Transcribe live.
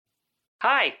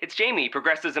Hi, it's Jamie,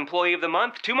 Progressive's Employee of the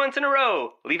Month, 2 months in a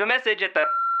row. Leave a message at the...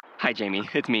 Hi, Jamie.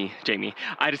 It's me, Jamie.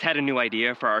 I just had a new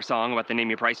idea for our song about the Name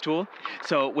Your Price tool.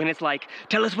 So when it's like,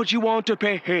 tell us what you want to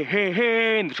pay, hey, hey,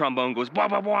 hey, and the trombone goes, blah,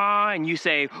 blah, blah, and you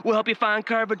say, we'll help you find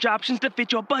coverage options to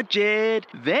fit your budget.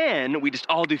 Then we just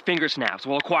all do finger snaps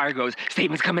while a choir goes,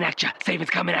 savings coming at ya,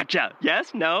 savings coming at ya. Yes?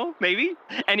 No? Maybe?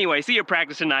 Anyway, see you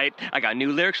practice tonight. I got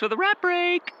new lyrics for the rap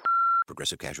break.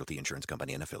 Progressive Casualty Insurance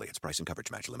Company and Affiliates. Price and coverage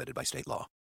match limited by state law.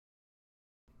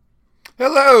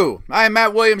 Hello, I'm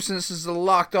Matt Williamson. This is the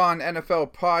Locked On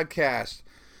NFL podcast.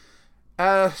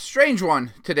 A strange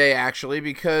one today, actually,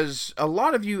 because a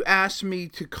lot of you asked me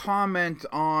to comment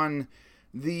on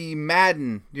the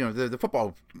Madden, the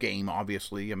football game,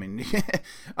 obviously. I mean,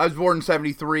 I was born in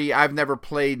 73. I've never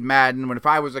played Madden. If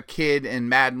I was a kid and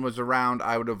Madden was around,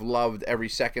 I would have loved every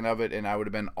second of it, and I would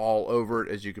have been all over it,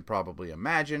 as you could probably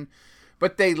imagine.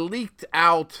 But they leaked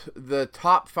out the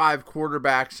top 5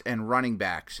 quarterbacks and running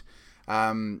backs.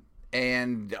 And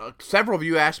several of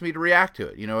you asked me to react to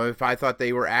it, if I thought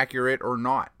they were accurate or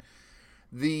not.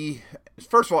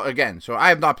 First of all, again, so I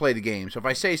have not played the game. So if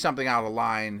I say something out of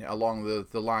line along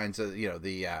the lines of,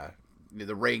 the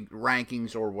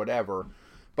rankings or whatever,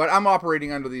 but I'm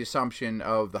operating under the assumption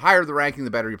of the higher the ranking,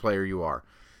 the better player you are.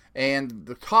 And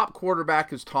the top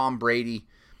quarterback is Tom Brady.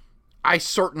 I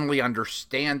certainly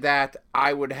understand that.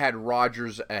 I would have had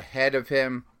Rodgers ahead of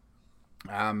him.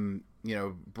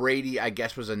 Brady, I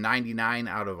guess, was a 99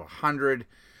 out of 100.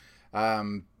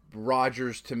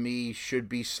 Rodgers, to me, should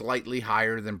be slightly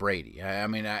higher than Brady. I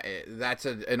mean, that's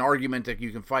an argument that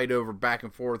you can fight over back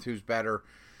and forth who's better.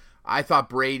 I thought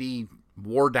Brady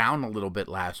wore down a little bit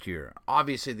last year.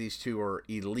 Obviously, these two are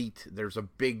elite. There's a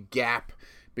big gap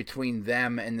between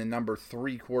them and the number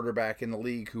 3 quarterback in the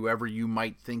league, whoever you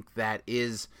might think that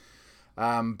is.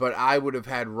 But I would have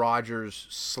had Rodgers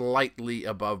slightly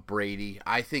above Brady.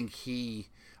 I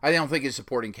don't think his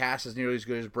supporting cast is nearly as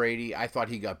good as Brady. I thought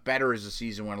he got better as the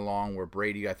season went along, where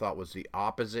Brady, I thought, was the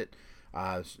opposite.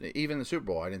 Even the Super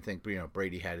Bowl, I didn't think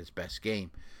Brady had his best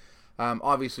game.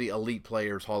 Obviously, elite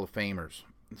players, Hall of Famers.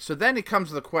 So then it comes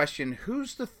to the question,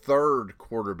 who's the 3rd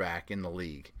quarterback in the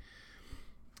league?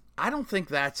 I don't think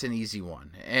that's an easy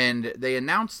one. And they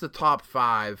announced the top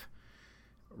 5.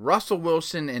 Russell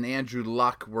Wilson and Andrew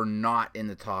Luck were not in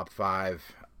the top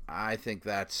 5. I think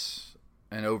that's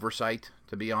an oversight,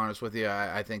 to be honest with you.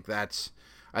 I think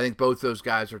both those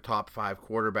guys are top 5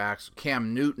 quarterbacks.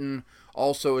 Cam Newton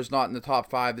also is not in the top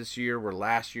 5 this year, where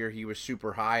last year he was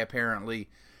super high, apparently.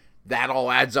 That all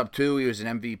adds up, too. He was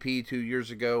an MVP 2 years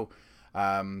ago.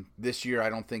 This year, I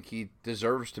don't think he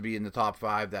deserves to be in the top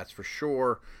 5, that's for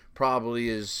sure. Probably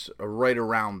is right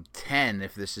around 10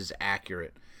 if this is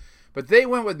accurate. But they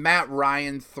went with Matt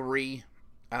Ryan 3.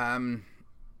 I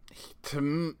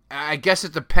guess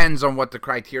it depends on what the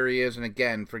criteria is. And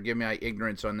again, forgive me my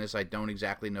ignorance on this. I don't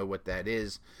exactly know what that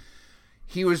is.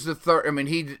 He was the 3rd. I mean,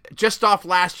 he just off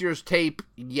last year's tape,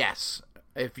 yes.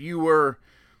 If you were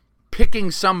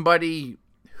picking somebody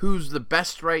who's the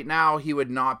best right now, he would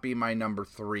not be my number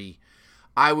 3.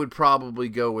 I would probably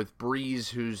go with Breeze,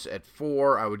 who's at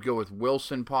 4. I would go with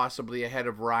Wilson possibly ahead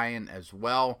of Ryan as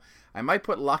well. I might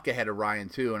put Luck ahead of Ryan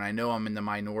too, and I know I'm in the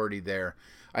minority there.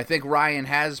 I think Ryan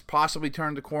has possibly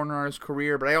turned the corner on his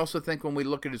career, but I also think when we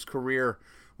look at his career,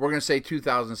 we're going to say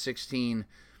 2016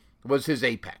 was his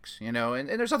apex, and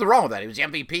there's nothing wrong with that. He was the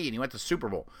MVP, and he went to Super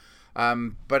Bowl.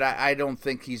 But I don't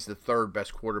think he's the 3rd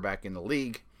best quarterback in the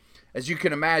league. As you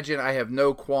can imagine, I have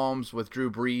no qualms with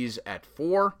Drew Brees at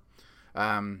 4.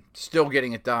 Still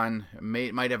getting it done.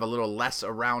 Might have a little less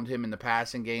around him in the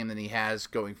passing game than he has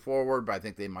going forward, but I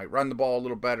think they might run the ball a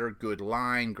little better. Good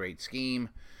line, great scheme.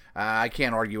 I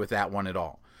can't argue with that one at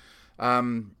all.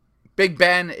 Big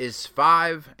Ben is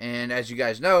 5, and as you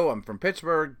guys know, I'm from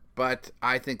Pittsburgh, but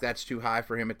I think that's too high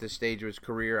for him at this stage of his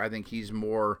career. I think he's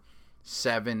more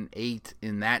 7, 8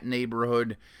 in that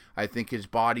neighborhood. I think his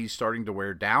body's starting to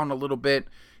wear down a little bit.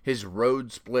 His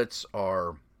road splits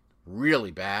are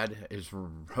really bad. His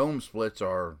home splits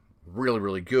are really,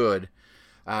 really good.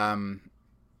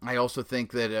 I also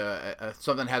think that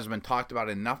something hasn't been talked about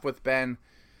enough with Ben.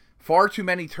 Far too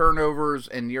many turnovers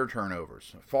and near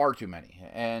turnovers. Far too many.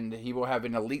 And he will have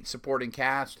an elite supporting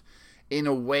cast. In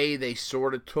a way, they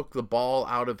sort of took the ball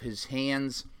out of his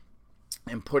hands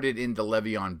and put it into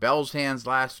Le'Veon Bell's hands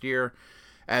last year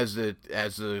as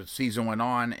the season went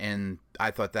on, and I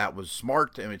thought that was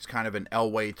smart. And it's kind of an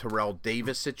Elway Terrell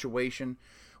Davis situation,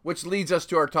 which leads us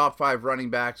to our top 5 running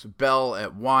backs. Bell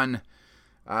at 1.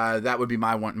 That would be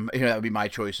my one. That would be my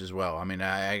choice as well. I mean,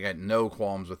 I got no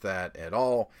qualms with that at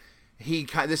all.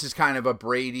 This is kind of a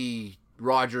Brady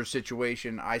Rodgers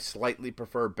situation, I slightly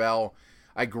prefer Bell.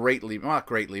 Not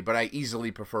greatly, but I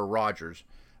easily prefer Rodgers.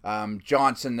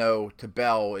 Johnson, though, to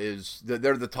Bell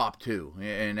they're the top two,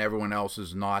 and everyone else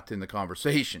is not in the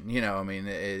conversation.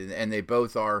 And they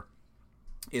both are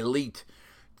elite,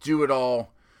 do it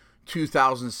all,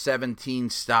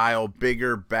 2017 style,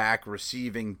 bigger back,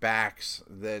 receiving backs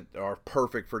that are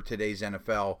perfect for today's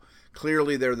NFL.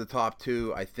 Clearly, they're the top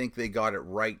two. I think they got it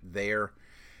right there.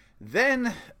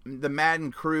 Then the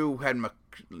Madden crew had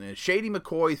Shady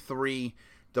McCoy 3,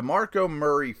 DeMarco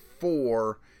Murray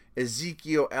 4,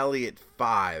 Ezekiel Elliott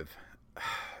 5.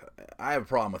 I have a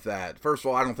problem with that. First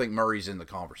of all, I don't think Murray's in the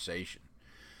conversation.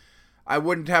 I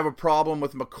wouldn't have a problem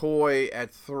with McCoy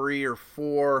at 3 or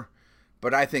 4,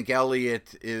 but I think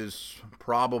Elliott is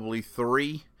probably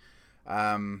 3.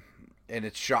 And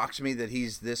it shocks me that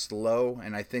he's this low,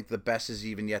 and I think the best is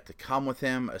even yet to come with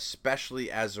him,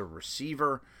 especially as a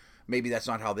receiver. Maybe that's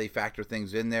not how they factor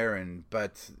things in there,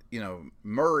 but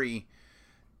Murray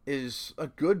is a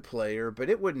good player, but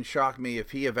it wouldn't shock me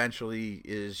if he eventually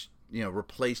is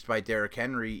replaced by Derrick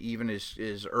Henry even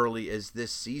as early as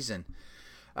this season.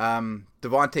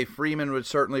 Devontae Freeman would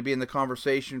certainly be in the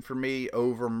conversation for me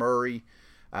over Murray.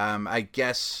 I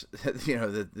guess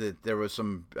that there was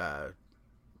some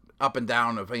up and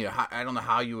down of I don't know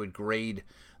how you would grade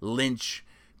Lynch,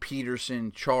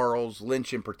 Peterson, Charles,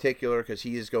 Lynch in particular, because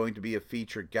he is going to be a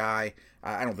featured guy.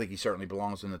 I don't think he certainly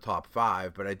belongs in the top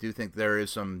 5, but I do think there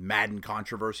is some Madden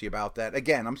controversy about that.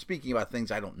 Again, I'm speaking about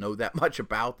things I don't know that much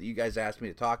about that you guys asked me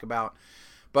to talk about,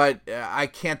 but I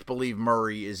can't believe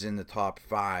Murray is in the top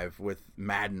 5 with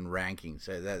Madden rankings.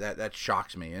 That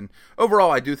shocks me. And overall,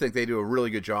 I do think they do a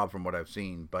really good job from what I've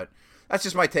seen, but that's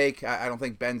just my take. I don't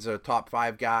think Ben's a top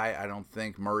 5 guy. I don't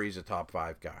think Murray's a top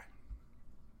 5 guy.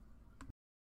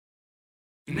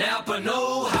 Napa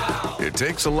know-how. It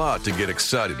takes a lot to get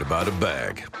excited about a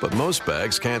bag, but most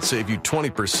bags can't save you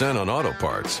 20% on auto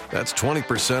parts. That's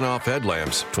 20% off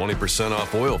headlamps, 20%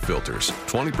 off oil filters,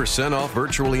 20% off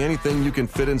virtually anything you can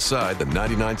fit inside the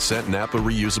 99-cent Napa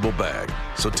reusable bag.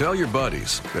 So tell your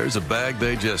buddies, there's a bag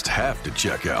they just have to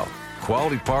check out.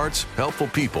 Quality parts, helpful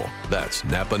people. That's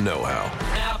Napa know-how.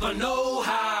 Napa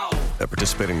know-how. At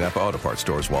participating Napa Auto Parts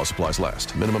stores while supplies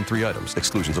last. Minimum 3 items.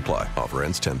 Exclusions apply. Offer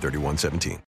ends 10/31/17.